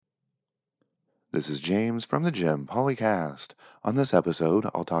This is James from the Gym Polycast. On this episode,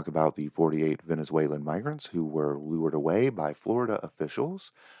 I'll talk about the 48 Venezuelan migrants who were lured away by Florida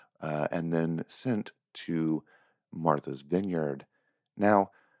officials and then sent to Martha's Vineyard.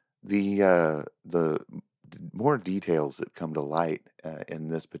 Now, the more details that come to light in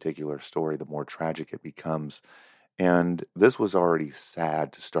this particular story, the more tragic it becomes. And this was already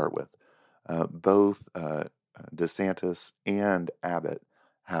sad to start with. Both DeSantis and Abbott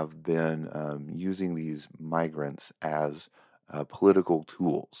have been using these migrants as political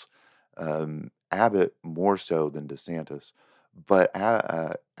tools. Abbott more so than DeSantis, but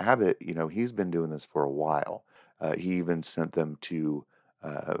Abbott, he's been doing this for a while. He even sent them to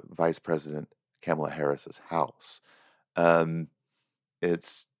Vice President Kamala Harris's house. Um,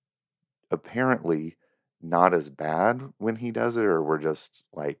 it's apparently not as bad when he does it, or we're just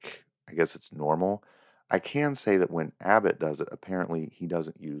like, I guess it's normal. I can say that when Abbott does it, apparently he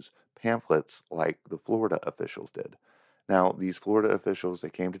doesn't use pamphlets like the Florida officials did. Now, these Florida officials, they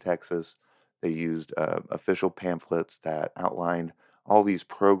came to Texas, they used official pamphlets that outlined all these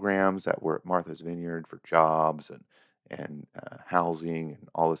programs that were at Martha's Vineyard for jobs and housing and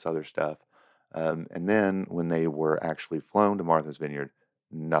all this other stuff. And then when they were actually flown to Martha's Vineyard,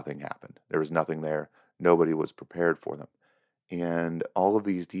 nothing happened. There was nothing there. Nobody was prepared for them. And all of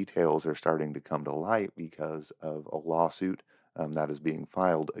these details are starting to come to light because of a lawsuit that is being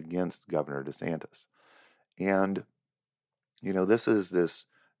filed against Governor DeSantis. And, this is this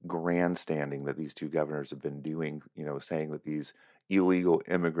grandstanding that these two governors have been doing, saying that these illegal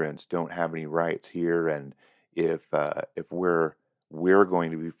immigrants don't have any rights here. And if we're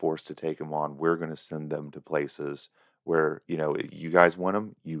going to be forced to take them on, we're going to send them to places where, you guys want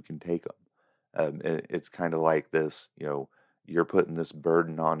them, you can take them. It's kind of like this, you're putting this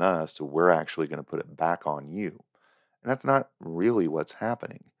burden on us, so we're actually going to put it back on you. And that's not really what's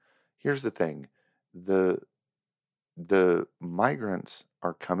happening. Here's the thing. The the migrants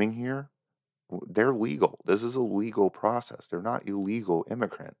are coming here. They're legal. This is a legal process. They're not illegal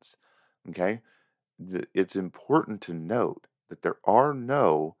immigrants. Okay? It's important to note that there are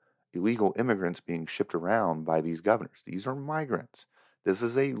no illegal immigrants being shipped around by these governors. These are migrants. This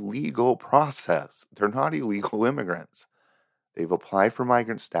is a legal process. They're not illegal immigrants. They've applied for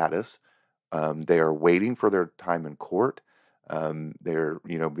migrant status. They are waiting for their time in court. They're,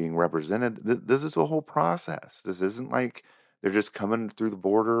 being represented. This is a whole process. This isn't like they're just coming through the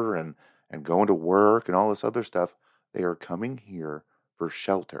border and going to work and all this other stuff. They are coming here for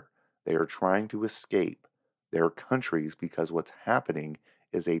shelter. They are trying to escape their countries because what's happening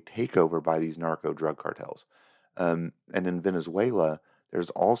is a takeover by these narco drug cartels. And in Venezuela, there's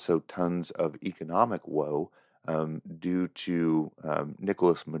also tons of economic woe due to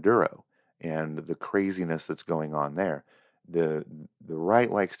Nicolas Maduro and the craziness that's going on there. The the right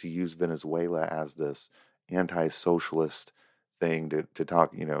likes to use Venezuela as this anti-socialist thing to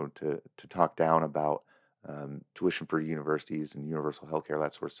talk, to talk down about tuition for universities and universal healthcare,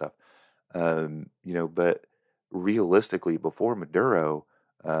 that sort of stuff. But realistically, before Maduro,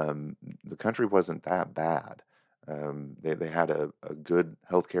 the country wasn't that bad. They had a good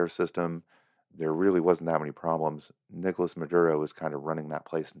healthcare system. There really wasn't that many problems. Nicolas Maduro was kind of running that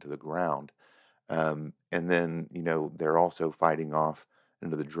place into the ground. And then, they're also fighting off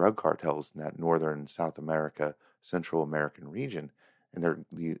into the drug cartels in that northern South America, Central American region. And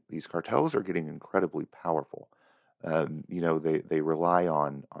these cartels are getting incredibly powerful. They rely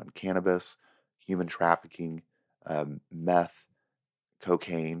on cannabis, human trafficking, meth,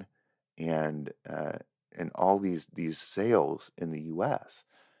 cocaine, and all these sales in the U.S.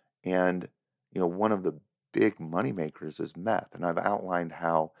 And one of the big moneymakers is meth, and I've outlined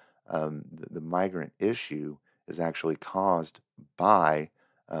how the migrant issue is actually caused by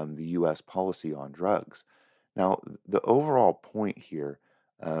the U.S. policy on drugs. Now, the overall point here,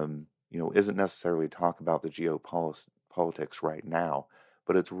 isn't necessarily talk about the geopolitics right now,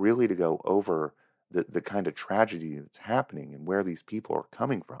 but it's really to go over the kind of tragedy that's happening and where these people are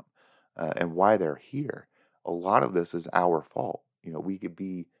coming from and why they're here. A lot of this is our fault. We could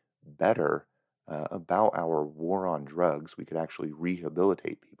be better about our war on drugs. We could actually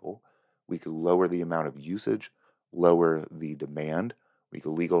rehabilitate people. We could lower the amount of usage, lower the demand. We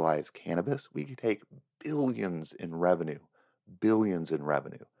could legalize cannabis. We could take billions in revenue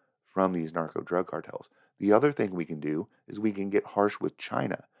from these narco drug cartels. The other thing we can do is we can get harsh with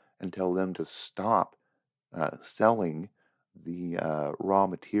China and tell them to stop selling the raw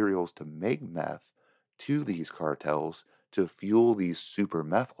materials to make meth to these cartels to fuel these super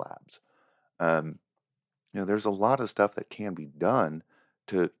meth labs. Um, there's a lot of stuff that can be done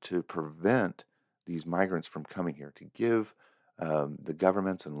to prevent these migrants from coming here, to give the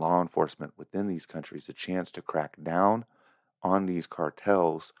governments and law enforcement within these countries a chance to crack down on these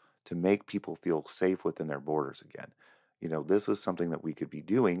cartels to make people feel safe within their borders again. This is something that we could be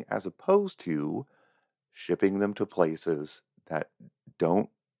doing as opposed to shipping them to places that don't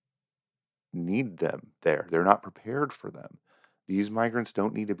need them there. They're not prepared for them. These migrants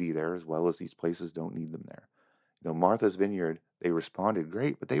don't need to be there as well as these places don't need them there. Martha's Vineyard, they responded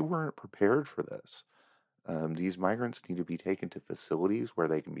great, but they weren't prepared for this. These migrants need to be taken to facilities where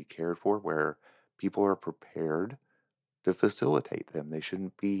they can be cared for, where people are prepared to facilitate them. They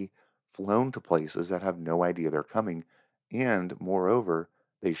shouldn't be flown to places that have no idea they're coming. And moreover,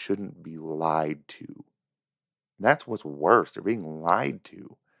 they shouldn't be lied to. That's what's worse. They're being lied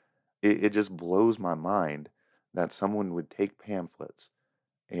to. It just blows my mind that someone would take pamphlets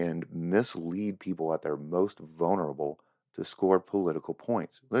and mislead people at their most vulnerable to score political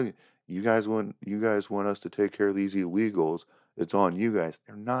points. Look, you guys want us to take care of these illegals. It's on you guys.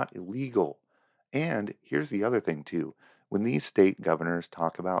 They're not illegal. And here's the other thing too. When these state governors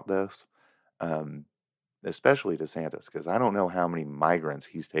talk about this, um, especially DeSantis, because I don't know how many migrants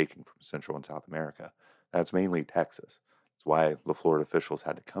he's taking from Central and South America. That's mainly Texas. That's why the Florida officials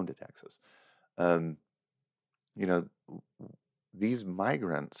had to come to Texas. Um, you know, these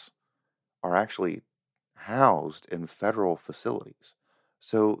migrants are actually housed in federal facilities.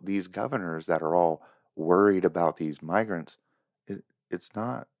 So these governors that are all worried about these migrants, it, it's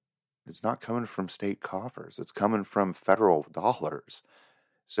not it's not coming from state coffers. It's coming from federal dollars.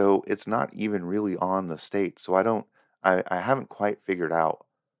 So it's not even really on the state. So I haven't quite figured out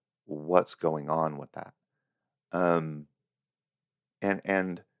what's going on with that. Um,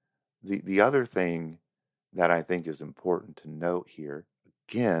 and the other thing that I think is important to note here,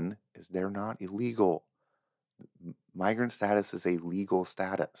 again, is they're not illegal. Migrant status is a legal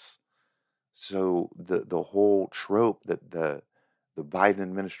status. So the whole trope that the Biden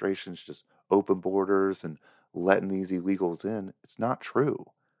administration's just open borders and letting these illegals in, it's not true.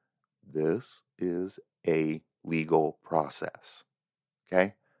 This is a legal process.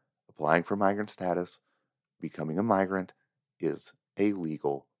 Okay? Applying for migrant status, becoming a migrant is a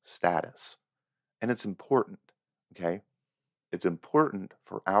legal status. And it's important. Okay? It's important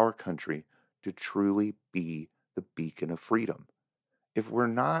for our country to truly be the beacon of freedom. If we're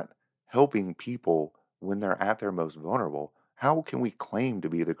not helping people when they're at their most vulnerable, how can we claim to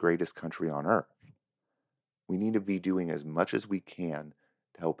be the greatest country on earth? We need to be doing as much as we can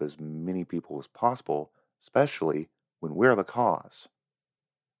to help as many people as possible, especially when we're the cause.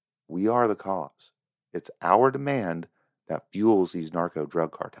 We are the cause. It's our demand that fuels these narco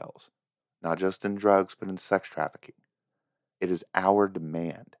drug cartels, not just in drugs, but in sex trafficking. It is our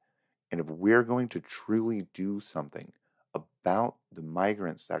demand. And if we're going to truly do something about the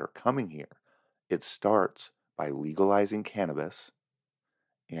migrants that are coming here, it starts by legalizing cannabis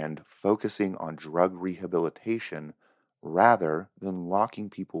and focusing on drug rehabilitation rather than locking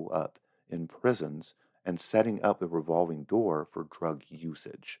people up in prisons and setting up the revolving door for drug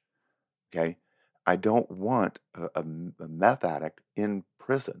usage. Okay? I don't want a meth addict in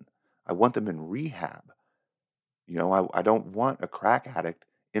prison. I want them in rehab. I don't want a crack addict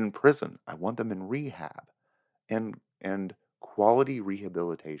in prison. I want them in rehab and quality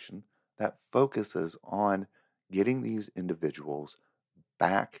rehabilitation that focuses on getting these individuals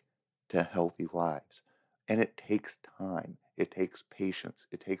back to healthy lives. And it takes time, it takes patience,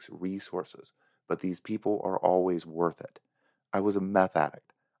 it takes resources, but these people are always worth it. I was a meth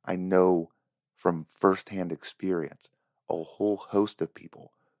addict. I know from firsthand experience a whole host of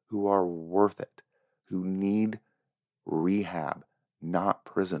people who are worth it, who need rehab, not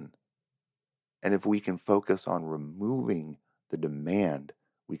prison. And if we can focus on removing the demand,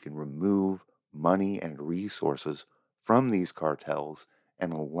 we can remove money and resources from these cartels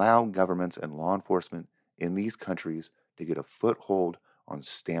and allow governments and law enforcement in these countries to get a foothold on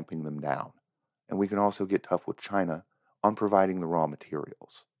stamping them down. And we can also get tough with China on providing the raw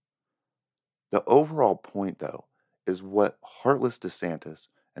materials. The overall point, though, is what heartless DeSantis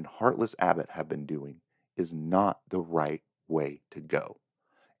and heartless Abbott have been doing is not the right way to go.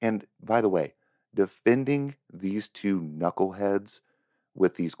 And by the way, defending these two knuckleheads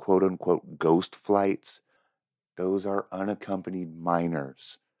with these quote unquote ghost flights, those are unaccompanied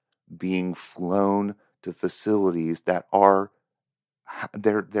minors being flown to facilities that are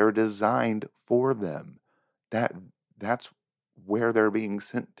they're designed for them. That that's where they're being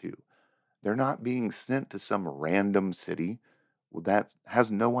sent to. They're not being sent to some random city that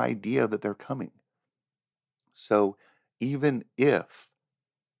has no idea that they're coming. So even if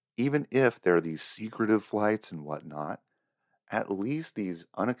even if there are these secretive flights and whatnot, at least these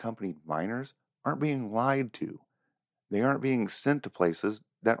unaccompanied minors aren't being lied to. They aren't being sent to places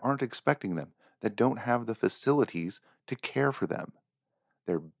that aren't expecting them, that don't have the facilities to care for them.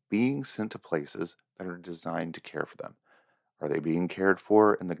 They're being sent to places that are designed to care for them. Are they being cared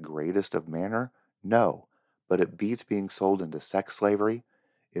for in the greatest of manner? No, but it beats being sold into sex slavery.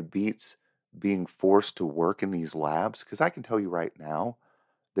 It beats being forced to work in these labs. Because I can tell you right now,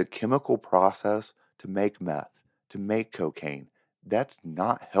 the chemical process to make meth, to make cocaine, that's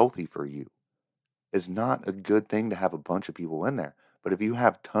not healthy for you. It's not a good thing to have a bunch of people in there. But if you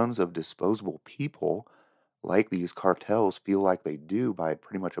have tons of disposable people, like these cartels feel like they do by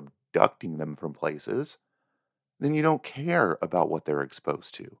pretty much abducting them from places, then you don't care about what they're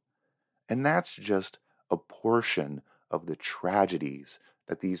exposed to. And that's just a portion of the tragedies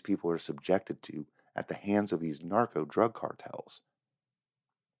that these people are subjected to at the hands of these narco drug cartels.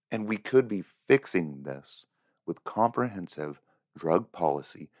 And we could be fixing this with comprehensive drug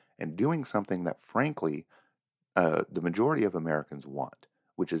policy and doing something that, frankly, the majority of Americans want,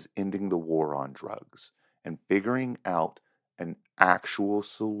 which is ending the war on drugs and figuring out an actual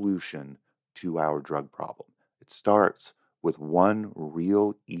solution to our drug problem. It starts with one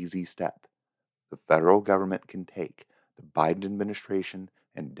real easy step the federal government can take, the Biden administration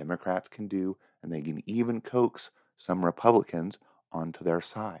and Democrats can do, and they can even coax some Republicans onto their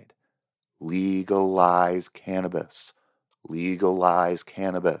side. Legalize cannabis. Legalize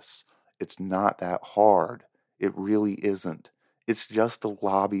cannabis. It's not that hard. It really isn't. It's just the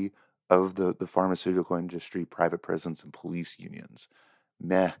lobby of the pharmaceutical industry, private prisons, and police unions.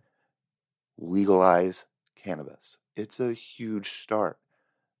 Meh. Legalize cannabis. It's a huge start.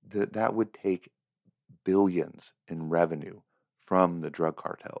 That would take billions in revenue from the drug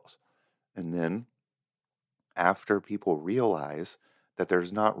cartels. And then after people realize that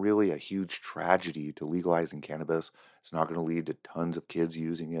there's not really a huge tragedy to legalizing cannabis, it's not going to lead to tons of kids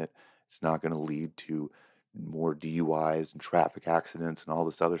using it, it's not going to lead to more DUIs and traffic accidents and all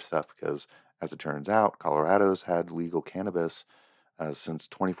this other stuff, because as it turns out, Colorado's had legal cannabis since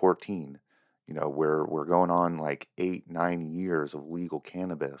 2014. You know, we're going on like 8, 9 years of legal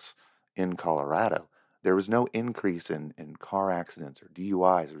cannabis in Colorado. There was no increase in car accidents or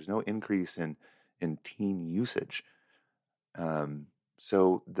DUIs. There was no increase in teen usage. Um,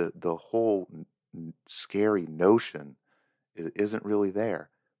 so the whole scary notion isn't really there.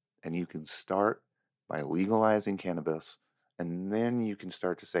 And you can start by legalizing cannabis, and then you can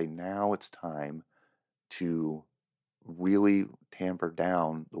start to say, now it's time to really tamper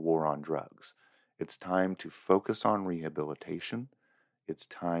down the war on drugs. It's time to focus on rehabilitation. It's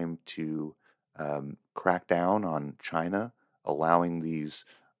time to crack down on China, allowing these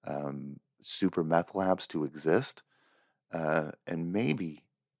super meth labs to exist. And maybe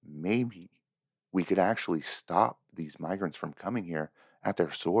we could actually stop these migrants from coming here at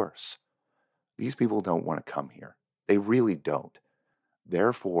their source. These people don't want to come here. They really don't.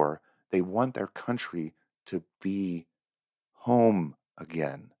 Therefore, they want their country to be home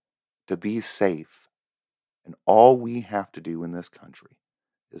again, to be safe. And all we have to do in this country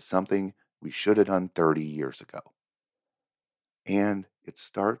is something we should have done 30 years ago. And it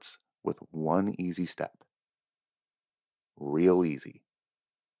starts with one easy step. Real easy.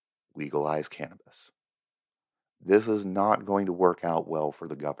 Legalize cannabis. This is not going to work out well for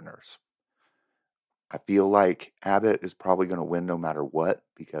the governors. I feel like Abbott is probably going to win no matter what,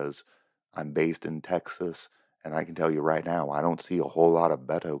 because I'm based in Texas, and I can tell you right now, I don't see a whole lot of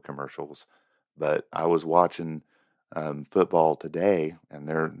Beto commercials. But I was watching football today, and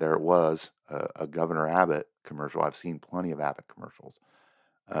there it was, a Governor Abbott commercial. I've seen plenty of Abbott commercials.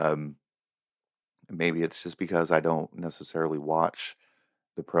 Um, Maybe it's just because I don't necessarily watch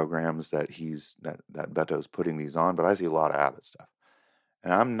the programs that Beto's putting these on, but I see a lot of Abbott stuff.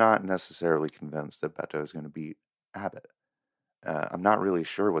 And I'm not necessarily convinced that Beto is going to beat Abbott. I'm not really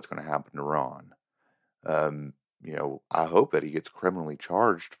sure what's going to happen to Ron. Um, I hope that he gets criminally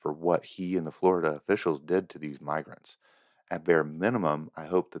charged for what he and the Florida officials did to these migrants. At bare minimum, I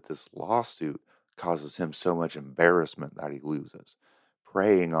hope that this lawsuit causes him so much embarrassment that he loses.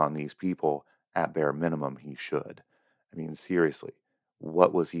 Preying on these people, at bare minimum, he should. I mean, seriously,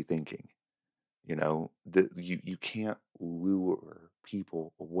 what was he thinking? You can't lure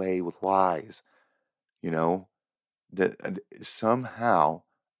people away with lies. You know that somehow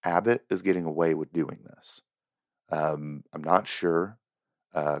Abbott is getting away with doing this. I'm not sure.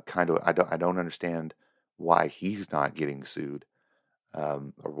 I don't understand why he's not getting sued,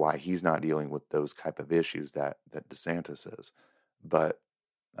 or why he's not dealing with those type of issues that DeSantis is. But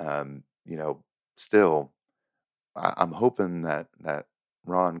um, you know, still, I'm hoping that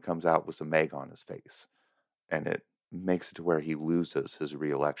Ron comes out with some egg on his face, and it makes it to where he loses his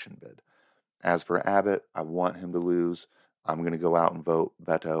reelection bid. As for Abbott, I want him to lose. I'm going to go out and vote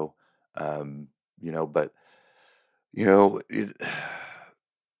veto. But you know, it,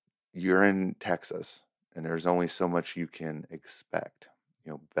 you're in Texas, and there's only so much you can expect.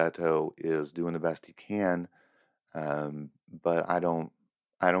 Beto is doing the best he can, but I don't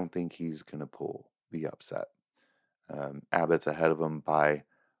think he's going to pull the upset. Abbott's ahead of him by,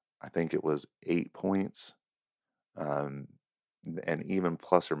 I think it was 8 points, um, and even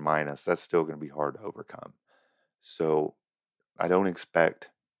plus or minus, that's still going to be hard to overcome. So I don't expect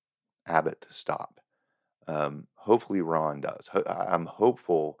Abbott to stop. Hopefully Ron does. I'm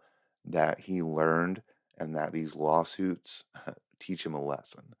hopeful that he learned and that these lawsuits teach him a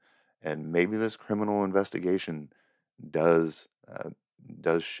lesson. And maybe this criminal investigation does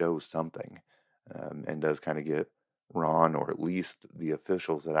does show something, and does kind of get Ron, or at least the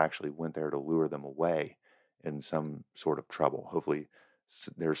officials that actually went there to lure them away, in some sort of trouble. Hopefully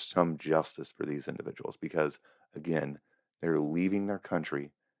there's some justice for these individuals, because again, they're leaving their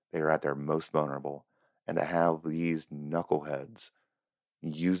country. They are at their most vulnerable, and to have these knuckleheads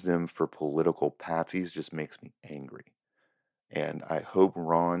use them for political patsies just makes me angry. And I hope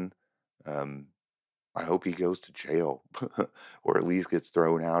Ron, um, I hope he goes to jail, or at least gets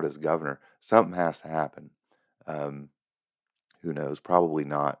thrown out as governor. Something has to happen. Um, who knows? Probably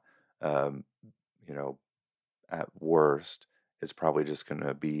not. Um, you know, at worst, it's probably just going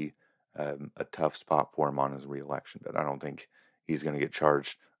to be a tough spot for him on his reelection. But I don't think he's going to get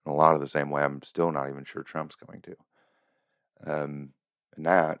charged in a lot of the same way. I'm still not even sure Trump's going to. And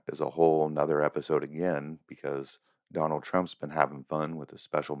that is a whole nother episode again, because Donald Trump's been having fun with the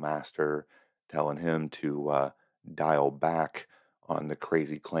special master, telling him to dial back on the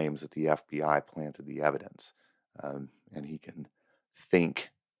crazy claims that the FBI planted the evidence. And he can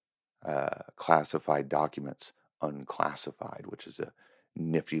think classified documents unclassified, which is a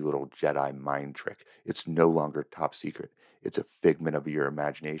nifty little Jedi mind trick. It's no longer top secret. It's a figment of your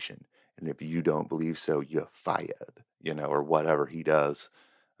imagination. And if you don't believe so, you're fired, or whatever he does.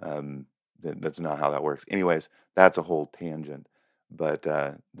 That's not how that works. Anyways, that's a whole tangent. But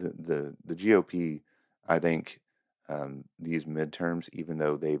the GOP, I think, these midterms, even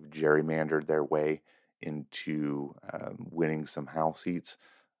though they've gerrymandered their way into winning some House seats,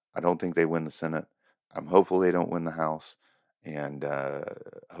 I don't think they win the Senate. I'm hopeful they don't win the House. And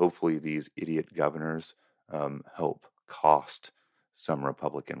hopefully these idiot governors help cost some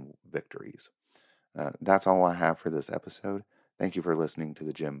Republican victories. That's all I have for this episode. Thank you for listening to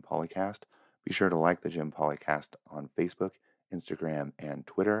the Jim Polycast. Be sure to like the Jim Polycast on Facebook, Instagram, and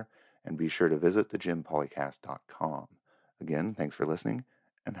Twitter. And be sure to visit thejimpolycast.com. Again, thanks for listening,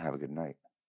 and have a good night.